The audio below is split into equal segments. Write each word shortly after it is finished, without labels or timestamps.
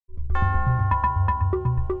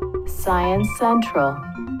Science Central.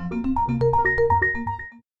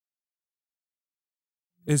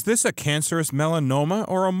 Is this a cancerous melanoma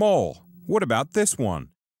or a mole? What about this one?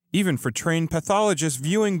 Even for trained pathologists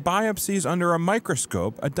viewing biopsies under a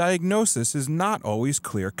microscope, a diagnosis is not always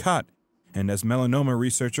clear-cut. And as melanoma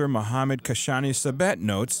researcher Mohammed Kashani-Sabet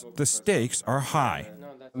notes, the stakes are high.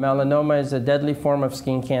 Melanoma is a deadly form of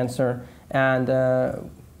skin cancer, and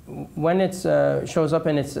when it shows up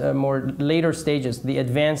in its more later stages, the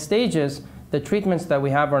advanced stages, the treatments that we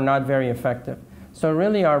have are not very effective. So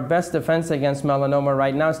really our best defense against melanoma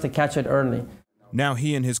right now is to catch it early. Now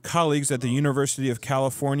he and his colleagues at the University of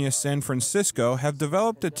California, San Francisco have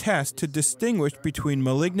developed a test to distinguish between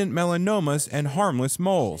malignant melanomas and harmless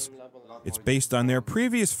moles. It's based on their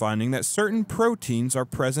previous finding that certain proteins are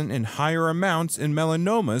present in higher amounts in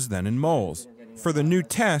melanomas than in moles. For the new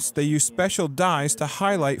test, they use special dyes to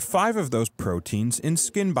highlight 5 of those proteins in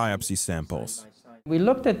skin biopsy samples. We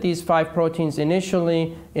looked at these 5 proteins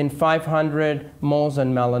initially in 500 moles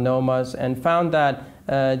and melanomas and found that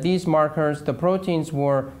these markers, the proteins,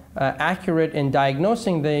 were accurate in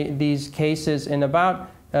diagnosing these cases in about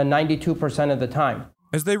 92% of the time.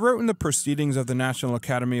 As they wrote in the Proceedings of the National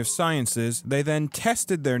Academy of Sciences, they then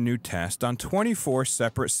tested their new test on 24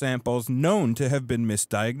 separate samples known to have been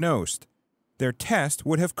misdiagnosed. Their test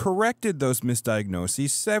would have corrected those misdiagnoses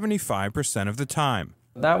 75% of the time.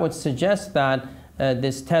 That would suggest that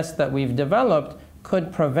this test that we've developed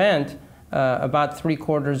could prevent about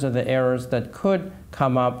 3/4 of the errors that could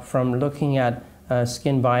come up from looking at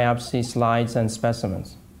skin biopsy slides and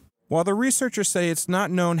specimens. While the researchers say it's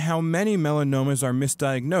not known how many melanomas are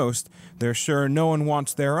misdiagnosed, they're sure no one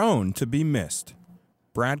wants their own to be missed.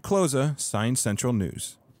 Brad Closa, Science Central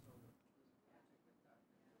News.